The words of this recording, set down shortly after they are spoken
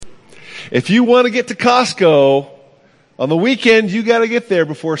If you want to get to Costco on the weekend, you got to get there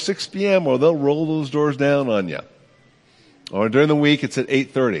before 6 p.m. or they'll roll those doors down on you. Or during the week, it's at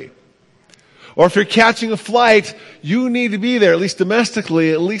 8:30. Or if you're catching a flight, you need to be there, at least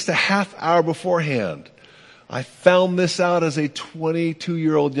domestically, at least a half hour beforehand. I found this out as a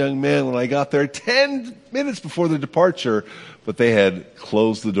 22-year-old young man when I got there 10 minutes before the departure, but they had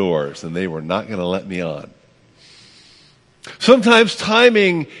closed the doors and they were not going to let me on. Sometimes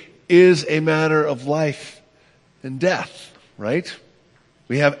timing is a matter of life and death, right?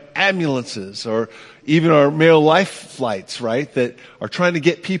 We have ambulances or even our Mayo Life flights, right, that are trying to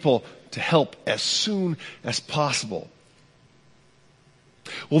get people to help as soon as possible.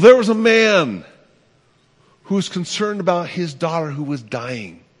 Well, there was a man who was concerned about his daughter who was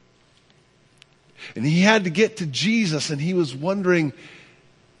dying. And he had to get to Jesus, and he was wondering,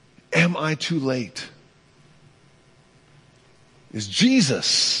 am I too late? Is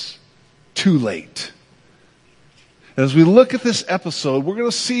Jesus too late? And as we look at this episode, we're going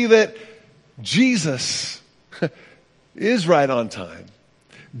to see that Jesus is right on time.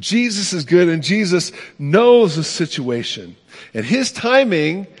 Jesus is good, and Jesus knows the situation. And his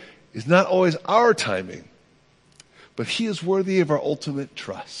timing is not always our timing, but he is worthy of our ultimate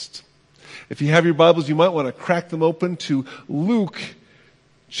trust. If you have your Bibles, you might want to crack them open to Luke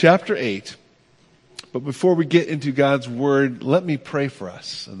chapter 8. But before we get into God's word, let me pray for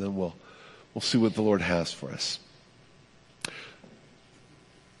us, and then we'll see what the Lord has for us.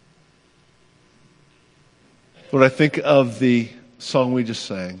 Lord, I think of the song we just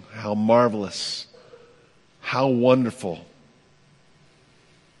sang, how marvelous, how wonderful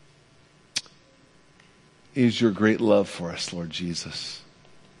is your great love for us, Lord Jesus.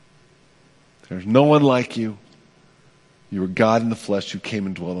 There's no one like you. You are God in the flesh who came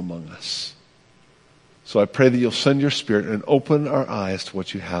and dwelt among us. So I pray that you'll send your Spirit and open our eyes to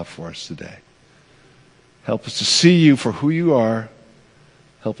what you have for us today. Help us to see you for who you are.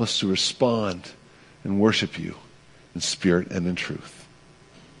 Help us to respond and worship you in spirit and in truth.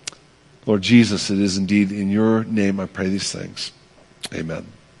 Lord Jesus, it is indeed in your name I pray these things. Amen.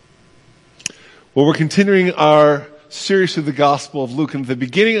 Well, we're continuing our series through the Gospel of Luke. And at the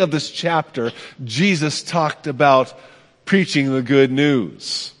beginning of this chapter, Jesus talked about preaching the good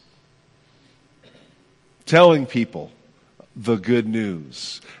news. Telling people the good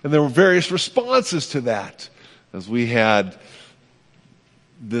news. And there were various responses to that as we had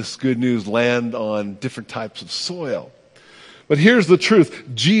this good news land on different types of soil. But here's the truth.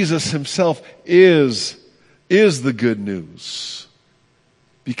 Jesus himself is the good news.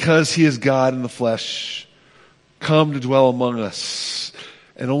 Because he is God in the flesh, come to dwell among us.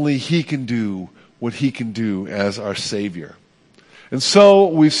 And only he can do what he can do as our Savior. And so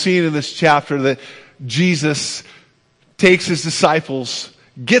we've seen in this chapter that Jesus takes his disciples,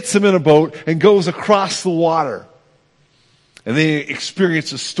 gets them in a boat, and goes across the water. And they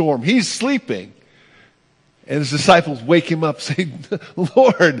experience a storm. He's sleeping. And his disciples wake him up saying,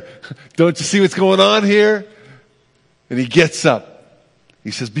 Lord, don't you see what's going on here? And he gets up.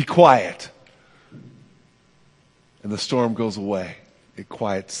 He says, be quiet. And the storm goes away. It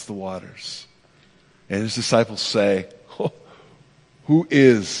quiets the waters. And his disciples say, oh, who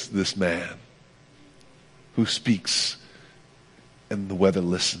is this man who speaks and the weather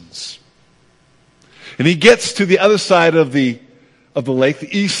listens? And he gets to the other side of the lake,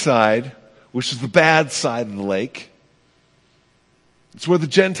 the east side, which is the bad side of the lake. It's where the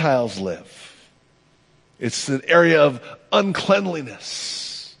Gentiles live. It's an area of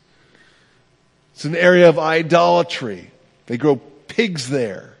uncleanliness. It's an area of idolatry. They grow pigs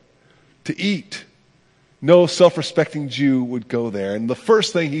there to eat. No self-respecting Jew would go there. And the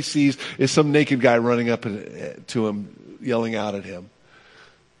first thing he sees is some naked guy running up to him, yelling out at him.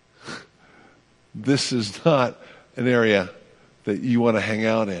 This is not an area that you want to hang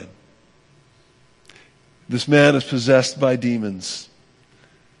out in. This man is possessed by demons.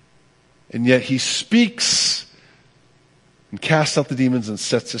 And yet he speaks and casts out the demons and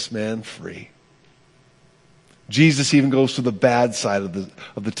sets this man free. Jesus even goes to the bad side of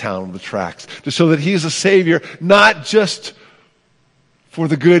the town, of the tracks, to show that he is a Savior, not just for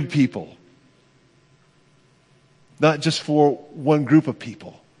the good people, not just for one group of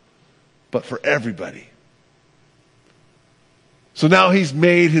people, but for everybody. So now he's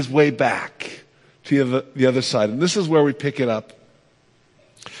made his way back to the other side. And this is where we pick it up.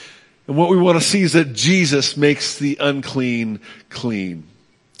 And what we want to see is that Jesus makes the unclean clean.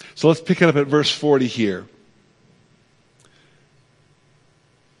 So let's pick it up at verse 40 here.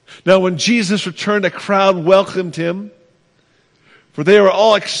 Now when Jesus returned, a crowd welcomed him, for they were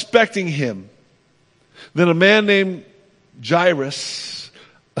all expecting him. Then a man named Jairus,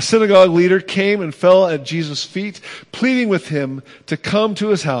 A synagogue leader came and fell at Jesus' feet, pleading with him to come to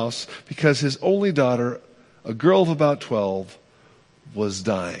his house because his only daughter, a girl of about 12, was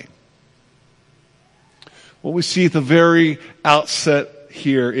dying. What we see at the very outset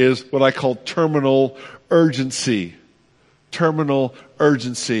here is what I call terminal urgency. Terminal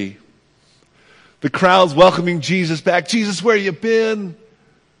urgency. The crowd's welcoming Jesus back. Jesus, where you been?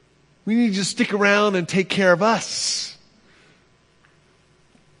 We need you to stick around and take care of us.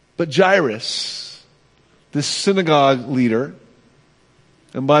 But Jairus, this synagogue leader,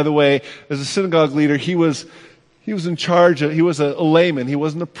 and by the way, as a synagogue leader, he was in charge of, he was a layman. He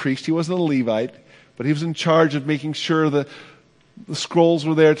wasn't a priest. He wasn't a Levite. But he was in charge of making sure the scrolls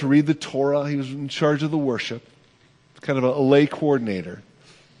were there to read the Torah. He was in charge of the worship. Kind of a lay coordinator.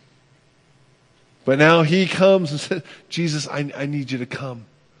 But now he comes and says, Jesus, I need you to come.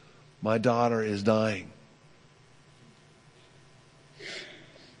 My daughter is dying.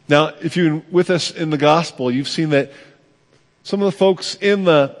 Now, if you're with us in the gospel, you've seen that some of the folks in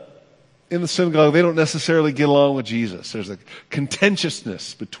the synagogue, they don't necessarily get along with Jesus. There's a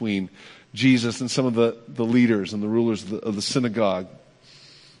contentiousness between Jesus and some of the leaders and the rulers of the synagogue.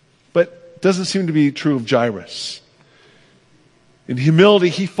 But it doesn't seem to be true of Jairus. In humility,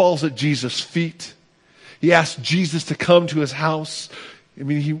 he falls at Jesus' feet. He asks Jesus to come to his house. I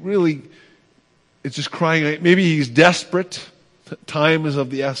mean, he really is just crying out. Maybe he's desperate. Time is of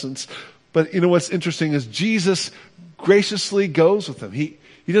the essence. But you know what's interesting is Jesus graciously goes with him. He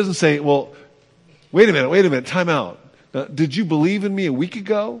doesn't say, well, wait a minute, time out. Now, did you believe in me a week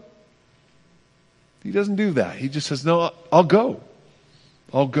ago? He doesn't do that. He just says, no, I'll go.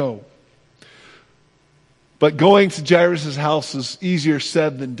 But going to Jairus' house is easier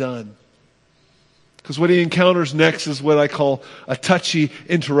said than done. Because what he encounters next is what I call a touchy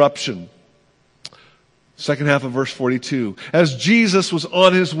interruption. Second half of verse 42. As Jesus was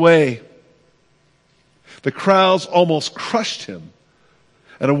on his way, the crowds almost crushed him.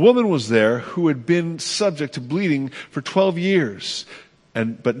 And a woman was there who had been subject to bleeding for 12 years,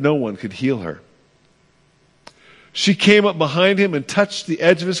 but no one could heal her. She came up behind him and touched the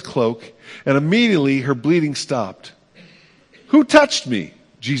edge of his cloak, and immediately her bleeding stopped. Who touched me?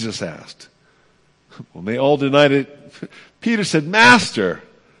 Jesus asked. When they all denied it, Peter said, Master,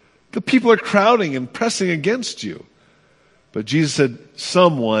 the people are crowding and pressing against you. But Jesus said,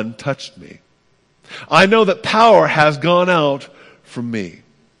 someone touched me. I know that power has gone out from me.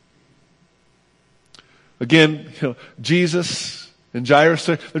 Again, Jesus and Jairus,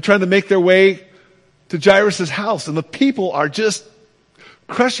 they're trying to make their way to Jairus' house, and the people are just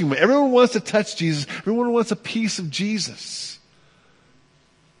crushing him. Everyone wants to touch Jesus. Everyone wants a piece of Jesus.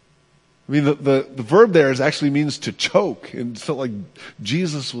 I mean, the verb there actually means to choke. And it felt like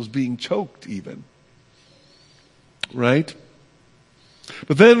Jesus was being choked even. Right?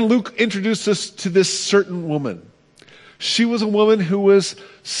 But then Luke introduced us to this certain woman. She was a woman who was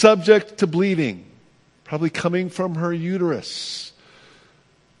subject to bleeding, probably coming from her uterus.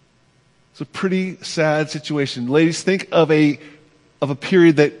 It's a pretty sad situation. Ladies, think of a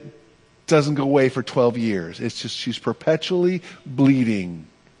period that doesn't go away for 12 years. It's just she's perpetually bleeding.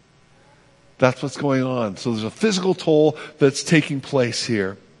 That's what's going on. So there's a physical toll that's taking place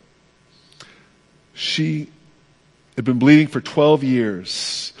here. She had been bleeding for 12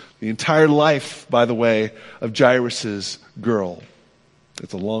 years. The entire life, by the way, of Jairus' girl.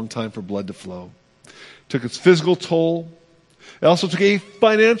 It's a long time for blood to flow. It took its physical toll. It also took a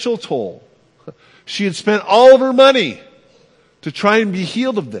financial toll. She had spent all of her money to try and be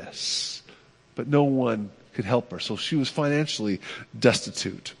healed of this. But no one could help her. So she was financially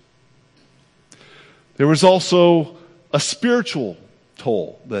destitute. There was also a spiritual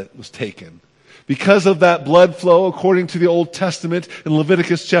toll that was taken. Because of that blood flow, according to the Old Testament in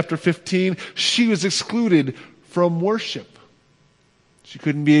Leviticus chapter 15, she was excluded from worship. She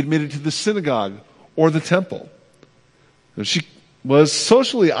couldn't be admitted to the synagogue or the temple. She was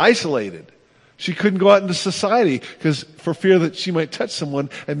socially isolated. She couldn't go out into society because for fear that she might touch someone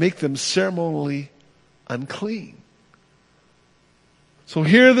and make them ceremonially unclean. So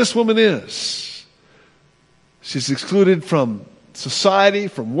here this woman is. She's excluded from society,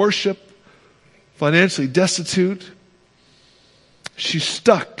 from worship, financially destitute. She's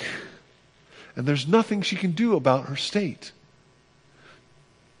stuck. And there's nothing she can do about her state.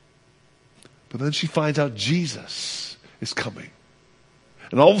 But then she finds out Jesus is coming.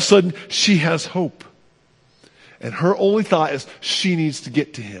 And all of a sudden, she has hope. And her only thought is she needs to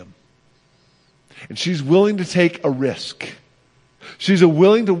get to him. And she's willing to take a risk. She's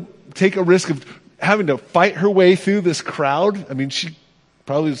willing to take a risk of having to fight her way through this crowd. I mean, she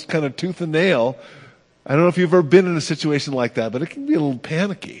probably was kind of tooth and nail I don't know if you've ever been in a situation like that, but it can be a little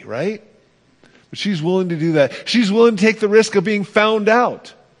panicky, right? But she's willing to do that. She's willing to take the risk of being found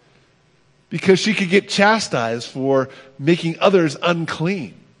out because she could get chastised for making others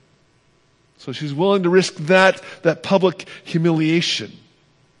unclean. So she's willing to risk that public humiliation.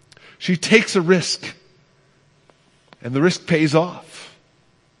 She takes a risk, and the risk pays off.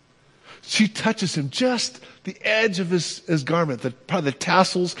 She touches him just the edge of his garment, probably the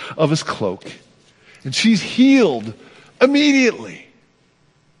tassels of his cloak. And she's healed immediately.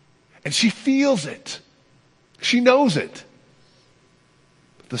 And she feels it. She knows it.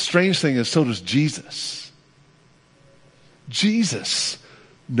 But the strange thing is, so does Jesus. Jesus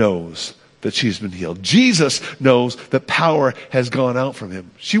knows that she's been healed. Jesus knows that power has gone out from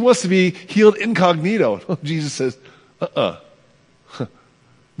him. She wants to be healed incognito. Jesus says,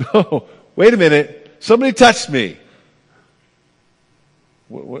 no, wait a minute. Somebody touched me.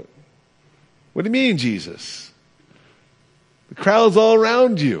 What do you mean, Jesus? The crowd's all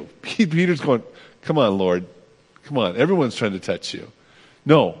around you. Peter's going, come on, Lord. Come on. Everyone's trying to touch you.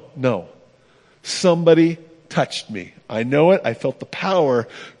 No. Somebody touched me. I know it. I felt the power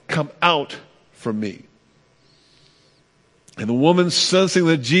come out from me. And the woman, sensing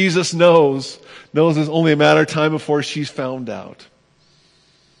that Jesus knows it's only a matter of time before she's found out.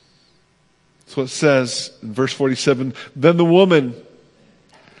 So it says in verse 47, then the woman,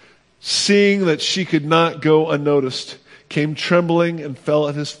 seeing that she could not go unnoticed, came trembling and fell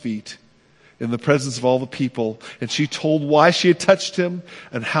at his feet in the presence of all the people. And she told why she had touched him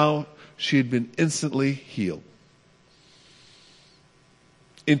and how she had been instantly healed.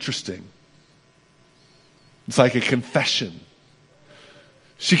 Interesting. It's like a confession.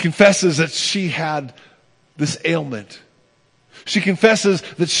 She confesses that she had this ailment. She confesses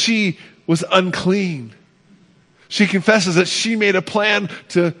that she was unclean. She confesses that she made a plan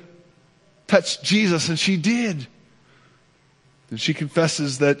to touch Jesus, and she did. And she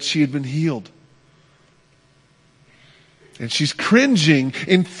confesses that she had been healed. And she's cringing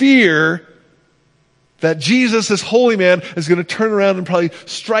in fear that Jesus, this holy man, is going to turn around and probably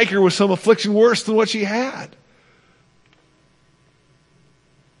strike her with some affliction worse than what she had.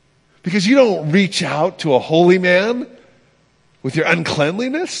 Because you don't reach out to a holy man with your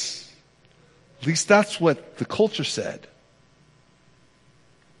uncleanliness. At least that's what the culture said.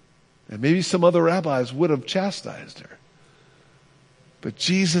 And maybe some other rabbis would have chastised her. But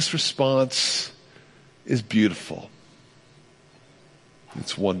Jesus' response is beautiful.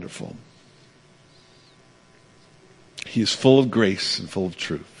 It's wonderful. He is full of grace and full of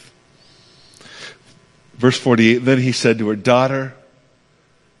truth. Verse 48, then he said to her, daughter,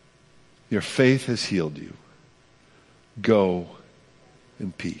 your faith has healed you. Go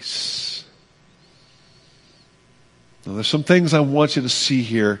in peace. Now, there's some things I want you to see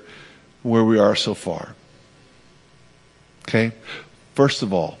here where we are so far. Okay? First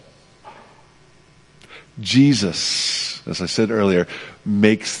of all, Jesus, as I said earlier,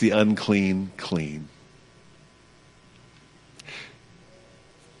 makes the unclean clean.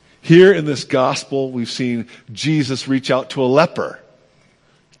 Here in this gospel, we've seen Jesus reach out to a leper,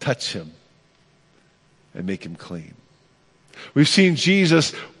 touch him, and make him clean. We've seen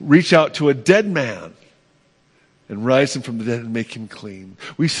Jesus reach out to a dead man and rise him from the dead and make him clean.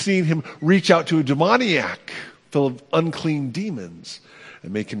 We've seen him reach out to a demoniac full of unclean demons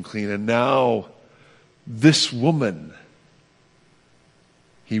and make him clean. And now, this woman,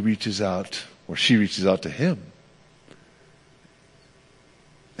 he reaches out, or she reaches out to him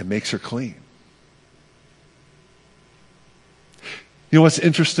and makes her clean. You know what's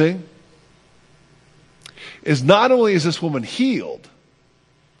interesting? Is not only is this woman healed,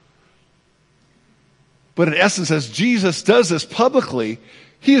 but in essence, as Jesus does this publicly,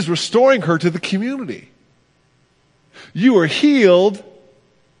 he is restoring her to the community. You are healed,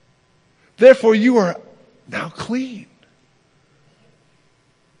 therefore you are now clean.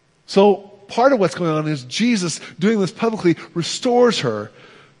 So part of what's going on is Jesus doing this publicly restores her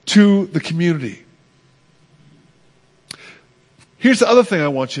to the community. Here's the other thing I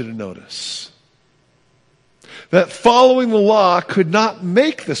want you to notice. That following the law could not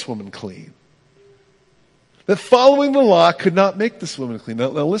make this woman clean. That following the law could not make this woman clean. Now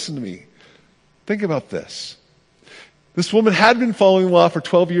listen to me. Think about this. This woman had been following the law for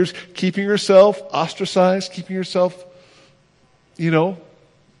 12 years, keeping herself ostracized, keeping herself,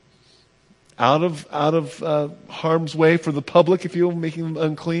 out of harm's way for the public, if you will, making them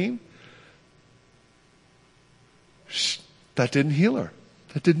unclean. That didn't heal her.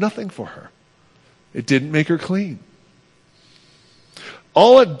 That did nothing for her. It didn't make her clean.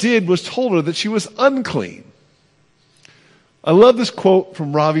 All it did was told her that she was unclean. I love this quote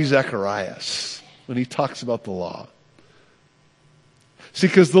from Ravi Zacharias. when he talks about the law. See,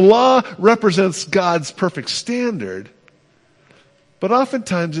 because the law represents God's perfect standard, but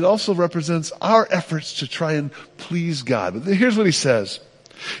oftentimes it also represents our efforts to try and please God. But here's what he says.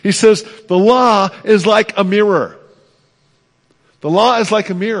 He says, the law is like a mirror. The law is like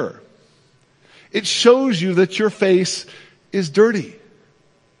a mirror. It shows you that your face is dirty.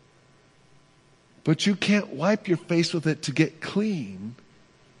 But you can't wipe your face with it to get clean.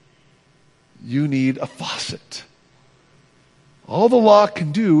 You need a faucet. All the law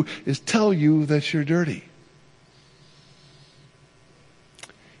can do is tell you that you're dirty.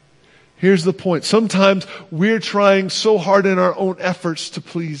 Here's the point. Sometimes we're trying so hard in our own efforts to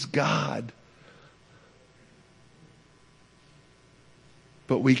please God.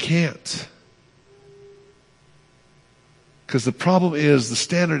 But we can't. Because the problem is the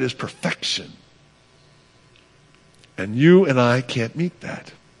standard is perfection. And you and I can't meet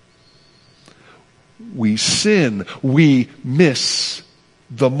that. We sin. We miss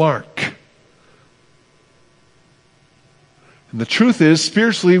the mark. And the truth is,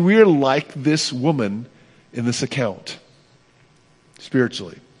 spiritually, we are like this woman in this account.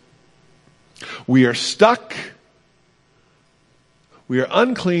 Spiritually. We are stuck. We are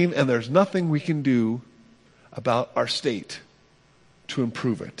unclean, and there's nothing we can do about our state to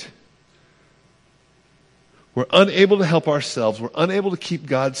improve it. We're unable to help ourselves. We're unable to keep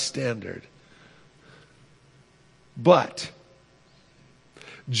God's standard. But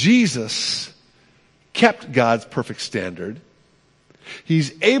Jesus kept God's perfect standard.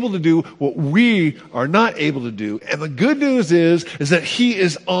 He's able to do what we are not able to do. And the good news is that he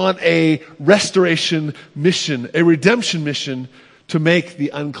is on a restoration mission, a redemption mission to make the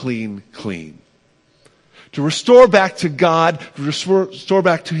unclean clean. To restore back to God, to restore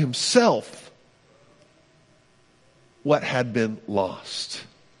back to himself what had been lost.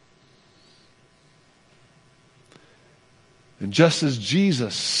 And just as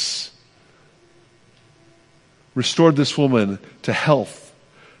Jesus restored this woman to health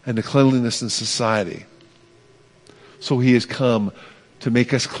and to cleanliness in society, so he has come to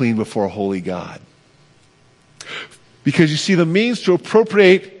make us clean before a holy God. Because you see, the means to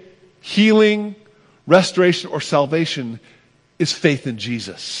appropriate healing, restoration, or salvation is faith in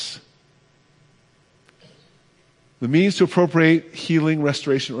Jesus. The means to appropriate healing,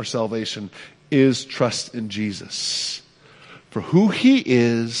 restoration, or salvation is trust in Jesus. For who he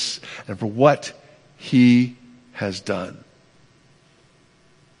is and for what he has done.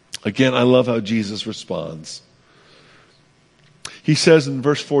 Again, I love how Jesus responds. He says in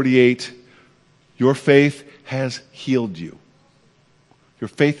verse 48, your faith has healed you. Your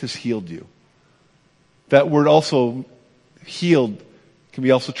faith has healed you. That word also, healed, can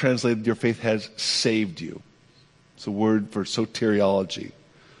be also translated, your faith has saved you. It's a word for soteriology,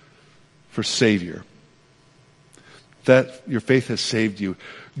 for Savior. That your faith has saved you.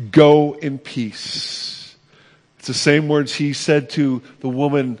 Go in peace. It's the same words he said to the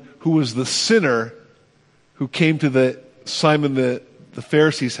woman who was the sinner who came to Simon the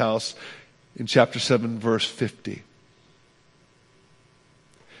Pharisee's house in chapter 7, verse 50.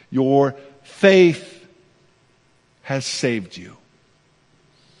 Your faith has saved you.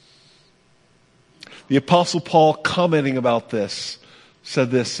 The Apostle Paul, commenting about this,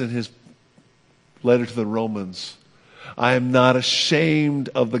 said this in his letter to the Romans. I am not ashamed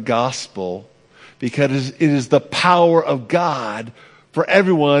of the gospel because it is the power of God for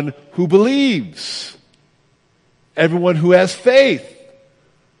everyone who believes. Everyone who has faith.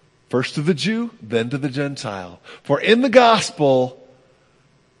 First to the Jew, then to the Gentile. For in the gospel,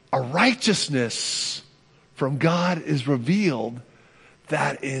 a righteousness from God is revealed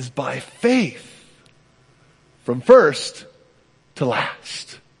that is by faith. From first to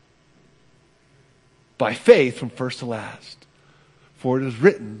last. By faith from first to last. For it is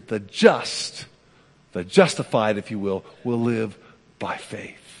written, the justified, if you will live by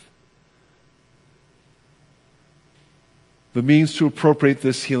faith. The means to appropriate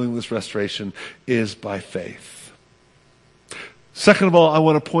this healing, this restoration, is by faith. Second of all, I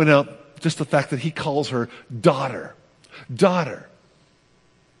want to point out just the fact that he calls her daughter. Daughter,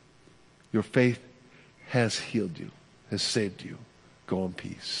 your faith has healed you, has saved you. Go in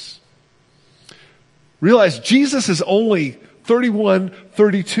peace. Realize Jesus is only 31,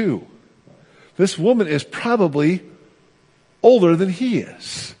 32. This woman is probably older than he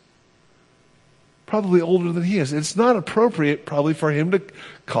is. Probably older than he is. It's not appropriate probably for him to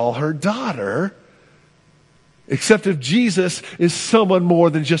call her daughter, except if Jesus is someone more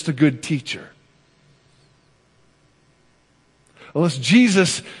than just a good teacher. Unless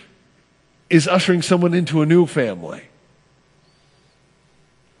Jesus is ushering someone into a new family.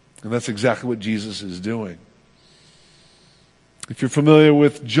 And that's exactly what Jesus is doing. If you're familiar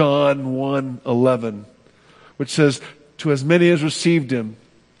with John 1:11, which says, to as many as received him,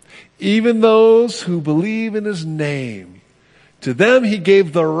 even those who believe in his name, to them he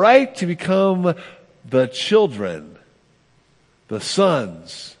gave the right to become the children, the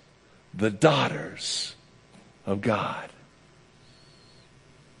sons, the daughters of God.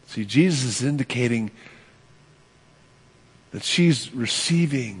 See, Jesus is indicating that she's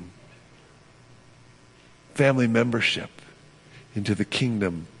receiving family membership into the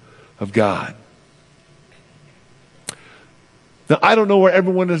kingdom of God. Now, I don't know where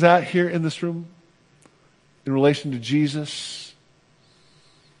everyone is at here in this room in relation to Jesus.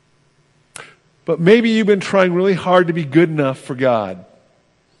 But maybe you've been trying really hard to be good enough for God.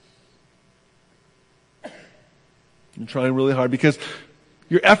 You're trying really hard because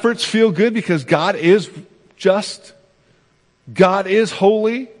your efforts feel good because God is just. God is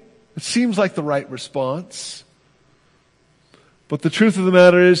holy. It seems like the right response. But the truth of the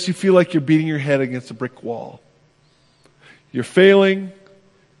matter is you feel like you're beating your head against a brick wall. You're failing.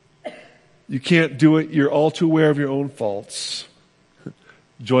 You can't do it. You're all too aware of your own faults.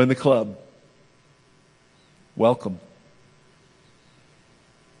 Join the club. Welcome.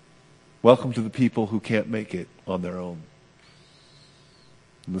 Welcome to the people who can't make it on their own.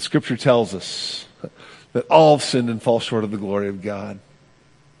 And the scripture tells us that all have sinned and fall short of the glory of God.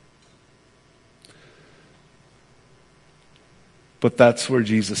 But that's where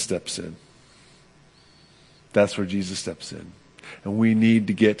Jesus steps in. That's where Jesus steps in. And we need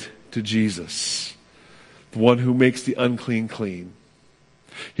to get to Jesus, the one who makes the unclean clean.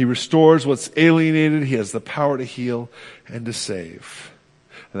 He restores what's alienated. He has the power to heal and to save.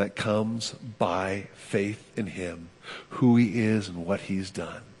 And that comes by faith in him, who he is and what he's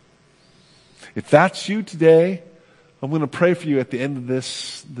done. If that's you today, I'm going to pray for you at the end of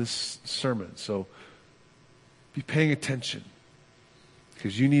this sermon. So be paying attention,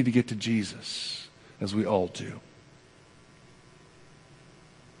 because you need to get to Jesus, as we all do.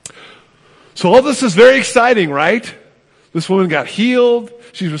 So all this is very exciting, right? This woman got healed.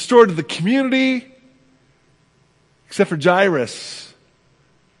 She's restored to the community. Except for Jairus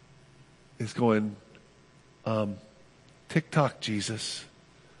is going, tick-tock, Jesus.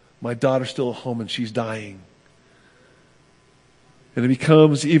 My daughter's still at home and she's dying. And it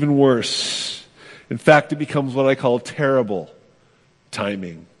becomes even worse. In fact, it becomes what I call terrible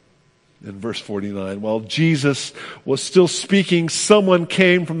timing. In verse 49, while Jesus was still speaking, someone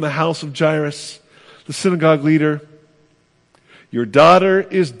came from the house of Jairus, the synagogue leader. Your daughter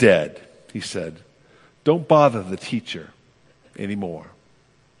is dead, he said. Don't bother the teacher anymore.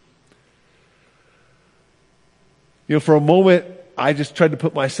 You know, for a moment, I just tried to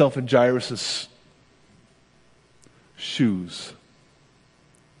put myself in Jairus' shoes.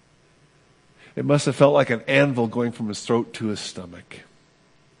 It must have felt like an anvil going from his throat to his stomach.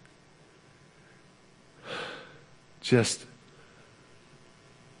 Just,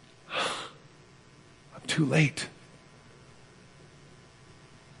 I'm too late.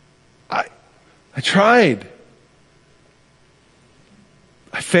 I tried.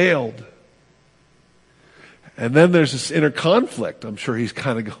 I failed. And then there's this inner conflict. I'm sure he's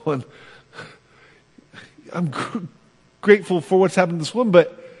kind of going, I'm grateful for what's happened to this woman,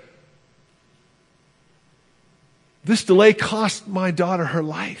 but this delay cost my daughter her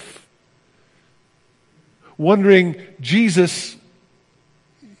life. Wondering, Jesus,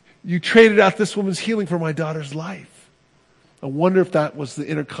 you traded out this woman's healing for my daughter's life. I wonder if that was the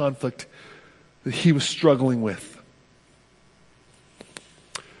inner conflict that he was struggling with.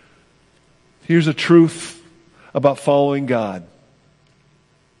 Here's a truth about following God.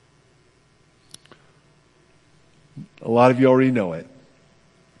 A lot of you already know it.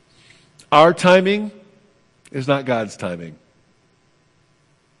 Our timing is not God's timing.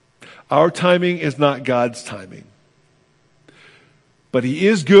 Our timing is not God's timing. But he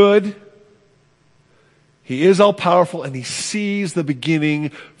is good. He is all-powerful, and he sees the beginning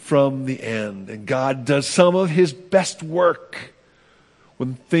from the end. And God does some of his best work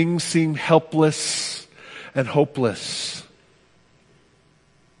when things seem helpless and hopeless.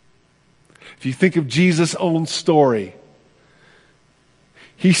 If you think of Jesus' own story,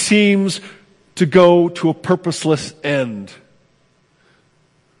 he seems to go to a purposeless end.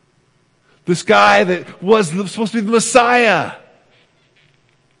 This guy that was supposed to be the Messiah,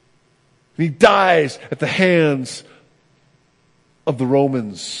 and he dies at the hands of the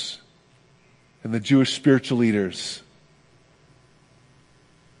Romans and the Jewish spiritual leaders.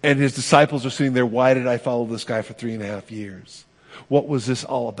 And his disciples are sitting there, why did I follow this guy for 3.5 years? What was this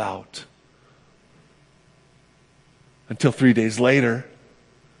all about? Until 3 days later,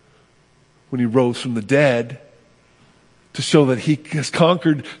 when he rose from the dead to show that he has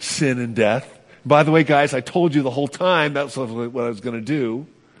conquered sin and death. By the way, guys, I told you the whole time that's what I was going to do.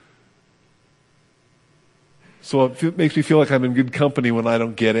 So it makes me feel like I'm in good company when I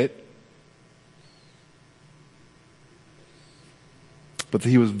don't get it. But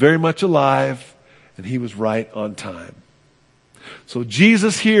he was very much alive, and he was right on time. So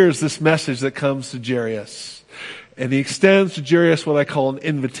Jesus hears this message that comes to Jairus, and he extends to Jairus what I call an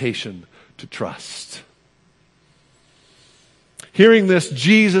invitation to trust. Hearing this,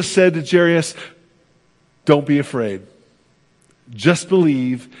 Jesus said to Jairus, "Don't be afraid. Just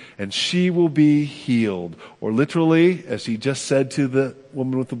believe, and she will be healed." Or literally, as he just said to the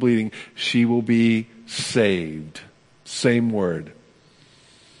woman with the bleeding, she will be saved. Same word.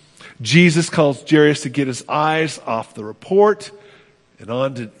 Jesus calls Jairus to get his eyes off the report and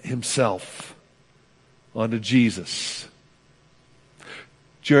onto himself, onto Jesus.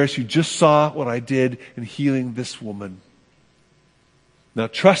 Jairus, you just saw what I did in healing this woman. Now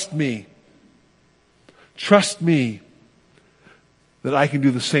trust me. Trust me that I can do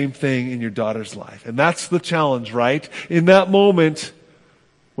the same thing in your daughter's life. And that's the challenge, right? In that moment,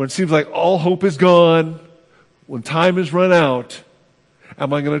 when it seems like all hope is gone, when time has run out,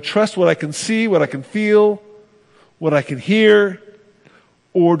 am I going to trust what I can see, what I can feel, what I can hear?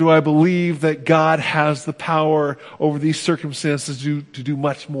 Or do I believe that God has the power over these circumstances to do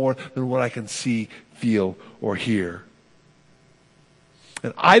much more than what I can see, feel, or hear?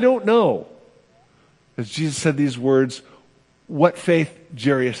 And I don't know, as Jesus said these words, what faith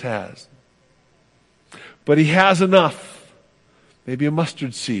Jairus has. But he has enough, maybe a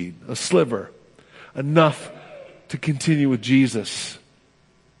mustard seed, a sliver, enough to continue with Jesus.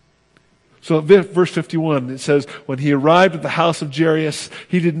 So verse 51, it says, when he arrived at the house of Jairus,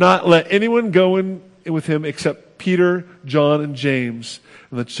 he did not let anyone go in with him except Peter, John, and James,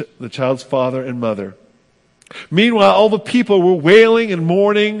 and the child's father and mother. Meanwhile, all the people were wailing and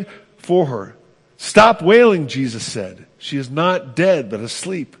mourning for her. "Stop wailing," Jesus said. "She is not dead, but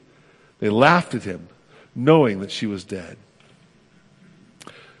asleep." They laughed at him, knowing that she was dead.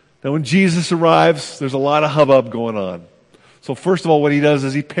 Now, when Jesus arrives, there's a lot of hubbub going on. So first of all, what he does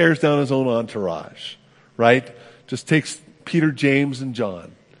is he pares down his own entourage, right? Just takes Peter, James, and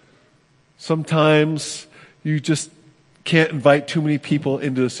John. Sometimes you just can't invite too many people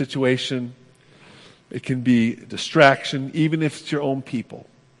into a situation. It can be a distraction, even if it's your own people.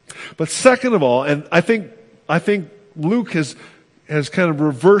 But second of all, and I think Luke has kind of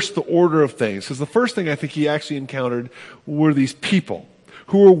reversed the order of things, because the first thing I think he actually encountered were these people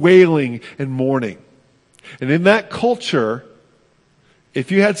who were wailing and mourning. And in that culture,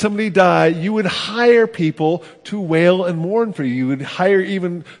 if you had somebody die, you would hire people to wail and mourn for you. You would hire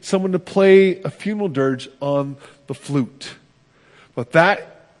even someone to play a funeral dirge on the flute. But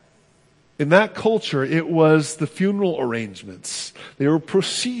in that culture, it was the funeral arrangements. They were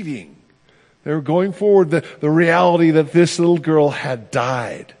proceeding. They were going forward the reality that this little girl had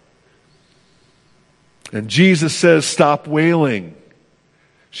died. And Jesus says, "Stop wailing.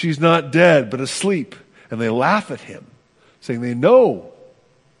 She's not dead, but asleep." And they laugh at him, saying they know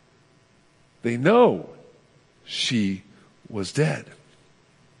she was dead.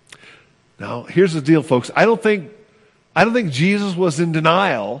 Now, here's the deal, folks. I don't think Jesus was in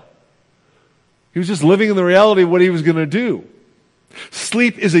denial. He was just living in the reality of what he was going to do.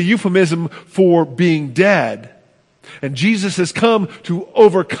 Sleep is a euphemism for being dead. And Jesus has come to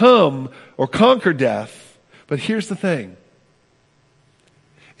overcome or conquer death. But here's the thing.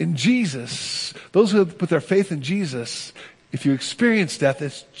 In Jesus, those who have put their faith in Jesus, if you experience death,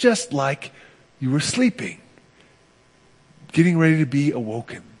 it's just like you were sleeping, getting ready to be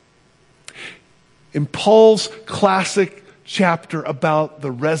awoken. In Paul's classic chapter about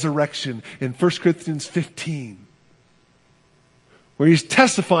the resurrection in 1 Corinthians 15, where he's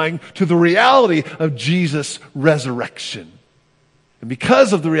testifying to the reality of Jesus' resurrection. And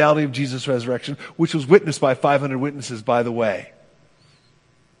because of the reality of Jesus' resurrection, which was witnessed by 500 witnesses, by the way.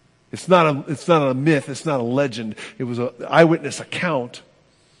 It's not a myth, it's not a legend. It was an eyewitness account.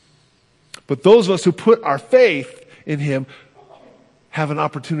 But those of us who put our faith in him have an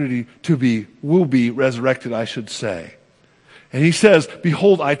opportunity will be resurrected, I should say. And he says,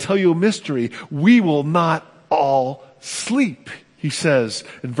 "Behold, I tell you a mystery. We will not all sleep," he says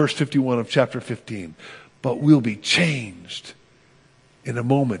in verse 51 of chapter 15, "but we'll be changed in a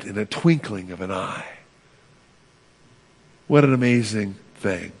moment, in a twinkling of an eye." What an amazing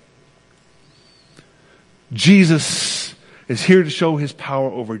thing. Jesus is here to show his power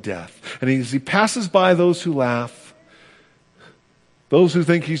over death. And as he passes by those who laugh, those who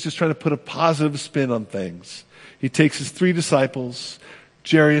think he's just trying to put a positive spin on things, he takes his 3 disciples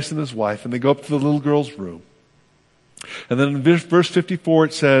Jairus and his wife, and they go up to the little girl's room. And then in verse 54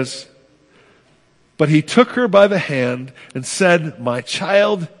 it says, "But he took her by the hand and said, 'My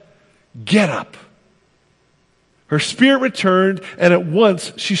child, get up.' Her spirit returned, and at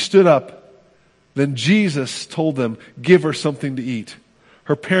once she stood up. Then Jesus told them, 'Give her something to eat.'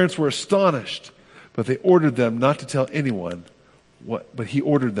 Her parents were astonished, but he ordered them not to tell anyone what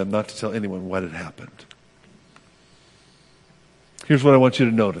had happened." Here's what I want you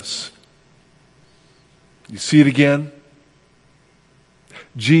to notice. You see it again?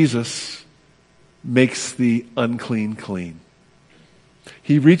 Jesus makes the unclean clean.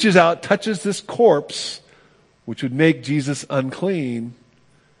 He reaches out, touches this corpse, which would make Jesus unclean,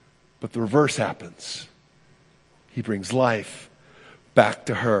 but the reverse happens. He brings life back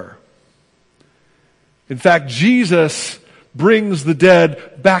to her. In fact, Jesus brings the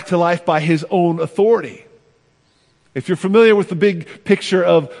dead back to life by his own authority. If you're familiar with the big picture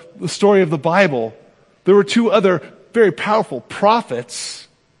of the story of the Bible, there were two other very powerful prophets,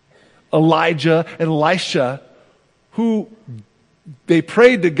 Elijah and Elisha, who they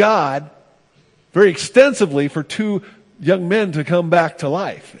prayed to God very extensively for two young men to come back to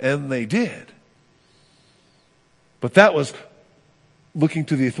life, and they did. But that was looking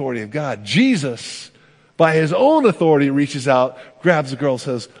to the authority of God. Jesus, by his own authority, reaches out, grabs the girl, and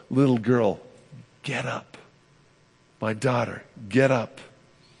says, "Little girl, get up. My daughter, get up."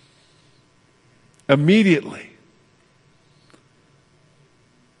 Immediately,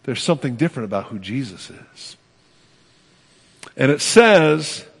 there's something different about who Jesus is. And it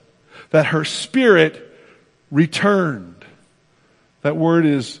says that her spirit returned. That word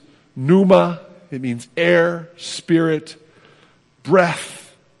is pneuma. It means air, spirit, breath.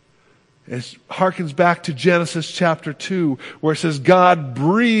 It harkens back to Genesis chapter 2, where it says God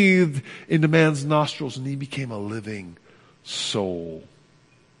breathed into man's nostrils and he became a living soul.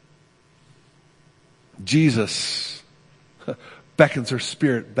 Jesus beckons her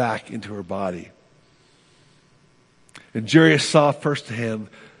spirit back into her body. And Jairus saw firsthand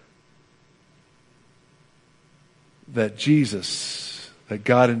that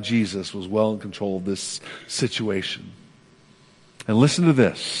God in Jesus was well in control of this situation. And listen to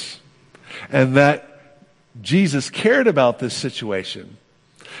this. And that Jesus cared about this situation.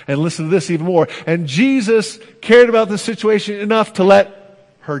 And listen to this even more. And Jesus cared about this situation enough to let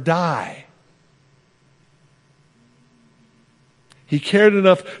her die. He cared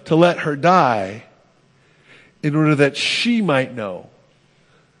enough to let her die in order that she might know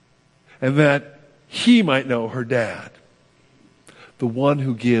and that he might know her dad, the one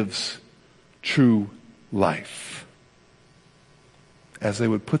who gives true life, as they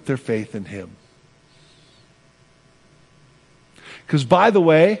would put their faith in him. Because, by the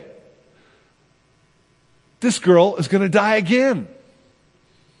way, this girl is going to die again.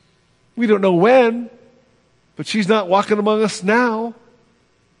 We don't know when, but she's not walking among us now.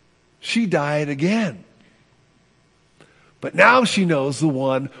 She died again. But now she knows the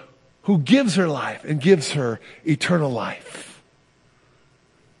one who gives her life and gives her eternal life.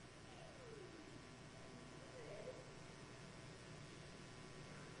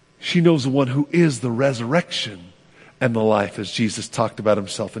 She knows the one who is the resurrection and the life, as Jesus talked about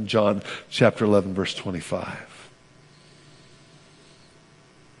himself in John chapter 11, verse 25.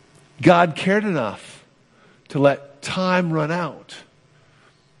 God cared enough to let time run out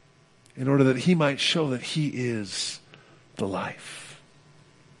in order that he might show that he is the life.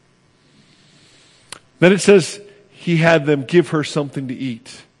 Then it says he had them give her something to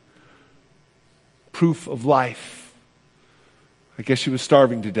eat. Proof of life. I guess she was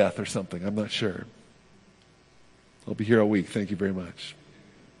starving to death or something. I'm not sure. I'll be here all week. Thank you very much.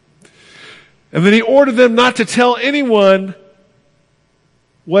 And then he ordered them not to tell anyone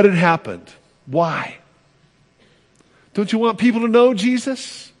what had happened. Why? Don't you want people to know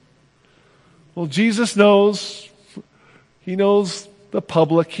Jesus? Well, Jesus knows. He knows the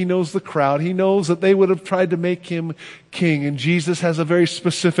public. He knows the crowd. He knows that they would have tried to make him king. And Jesus has a very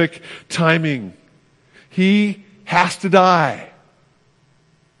specific timing. He has to die.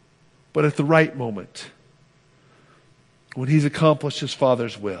 But at the right moment, when he's accomplished his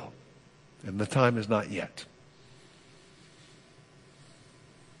Father's will, and the time is not yet.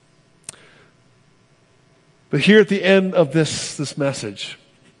 But here at the end of this message,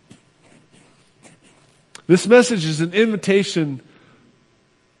 this message is an invitation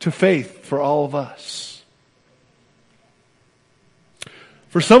to faith for all of us.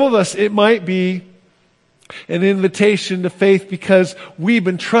 For some of us, it might be an invitation to faith because we've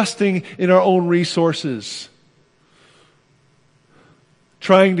been trusting in our own resources.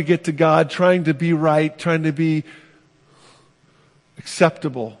 Trying to get to God, trying to be right, trying to be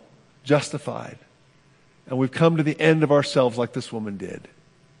acceptable, justified, and we've come to the end of ourselves like this woman did,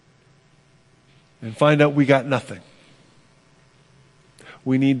 and find out we got nothing.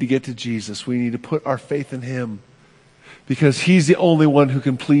 We need to get to Jesus. We need to put our faith in Him because He's the only one who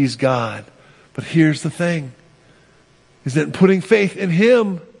can please God. But here's the thing, is that in putting faith in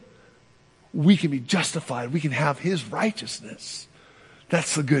Him, we can be justified. We can have His righteousness.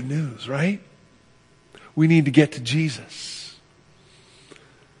 That's the good news, right? We need to get to Jesus.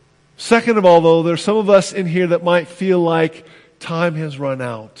 Second of all, though, there's some of us in here that might feel like time has run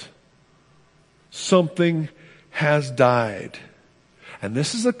out. Something has died. And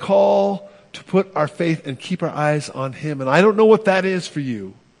this is a call to put our faith and keep our eyes on Him. And I don't know what that is for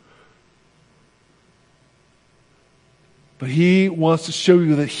you. But He wants to show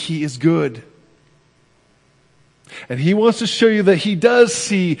you that He is good. And He wants to show you that He does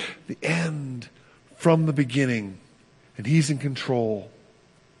see the end from the beginning. And He's in control.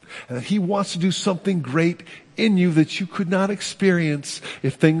 And that He wants to do something great in you that you could not experience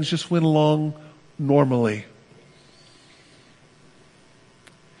if things just went along normally.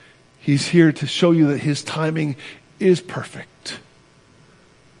 He's here to show you that His timing is perfect.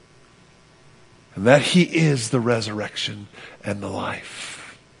 And that He is the resurrection and the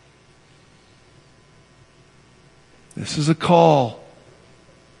life. This is a call,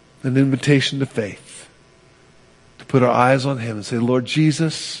 an invitation to faith. To put our eyes on Him and say, Lord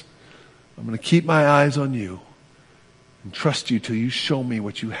Jesus, I'm going to keep my eyes on You and trust You till You show me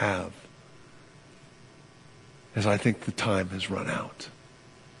what You have, as I think the time has run out.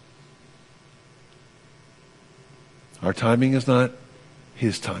 Our timing is not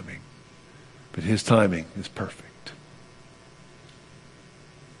His timing, but His timing is perfect.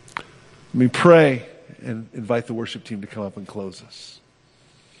 Let me pray and invite the worship team to come up and close us.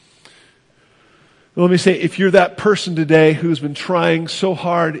 Let me say, if you're that person today who's been trying so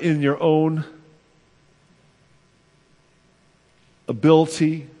hard in your own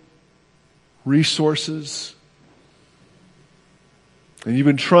ability, resources, and you've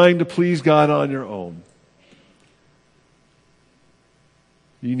been trying to please God on your own,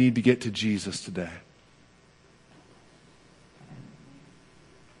 you need to get to Jesus today.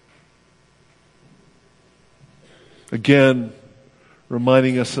 Again,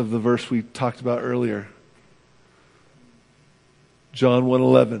 reminding us of the verse we talked about earlier. John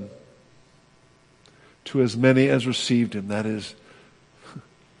 1:11. To as many as received Him, that is,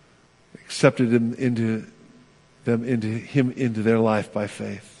 accepted Him into their life by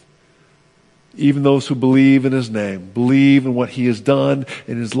faith. Even those who believe in His name, believe in what He has done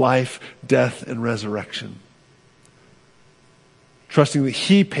in His life, death, and resurrection. Trusting that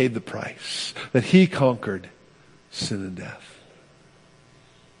He paid the price, that He conquered sin and death.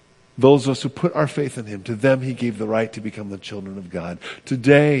 Those of us who put our faith in Him, to them He gave the right to become the children of God.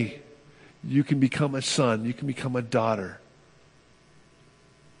 Today, you can become a son, you can become a daughter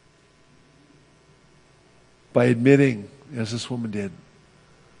by admitting, as this woman did,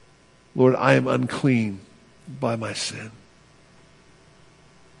 Lord, I am unclean by my sin.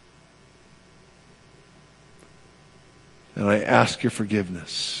 And I ask Your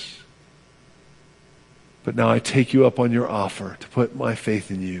forgiveness. But now I take You up on Your offer to put my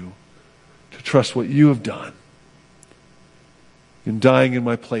faith in You, to trust what You have done in dying in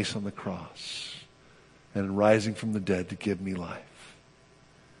my place on the cross and in rising from the dead to give me life.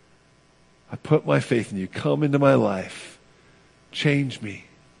 I put my faith in You. Come into my life. Change me.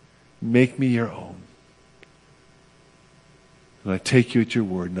 Make me Your own. And I take You at Your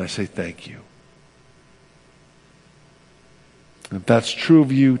word and I say thank You. And if that's true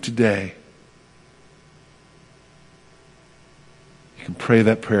of you today, you can pray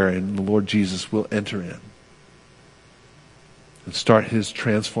that prayer and the Lord Jesus will enter in and start His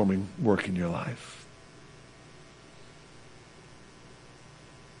transforming work in your life.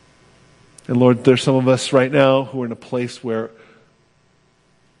 And Lord, there's some of us right now who are in a place where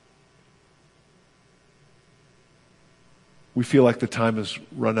we feel like the time has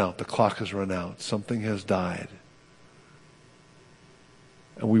run out, the clock has run out, something has died.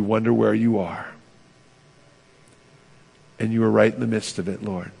 And we wonder where You are. And You are right in the midst of it,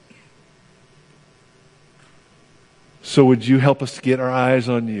 Lord. So would You help us to get our eyes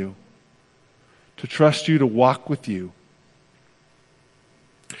on You, to trust You, to walk with You,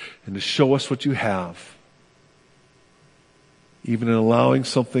 and to show us what You have, even in allowing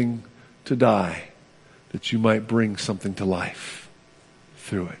something to die, that You might bring something to life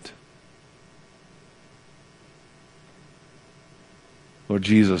through it. Lord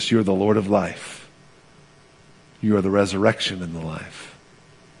Jesus, You're the Lord of life. You are the resurrection and the life.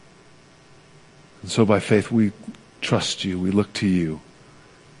 And so by faith we trust you. We look to you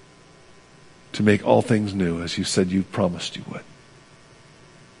to make all things new, as you said you promised you would.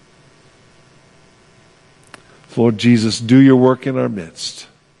 Lord Jesus, do your work in our midst.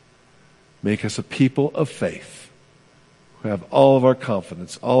 Make us a people of faith who have all of our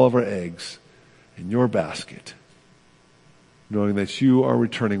confidence, all of our eggs in your basket, knowing that you are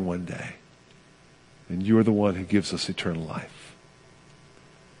returning one day, and you are the one who gives us eternal life.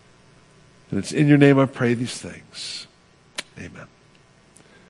 And it's in your name I pray these things. Amen.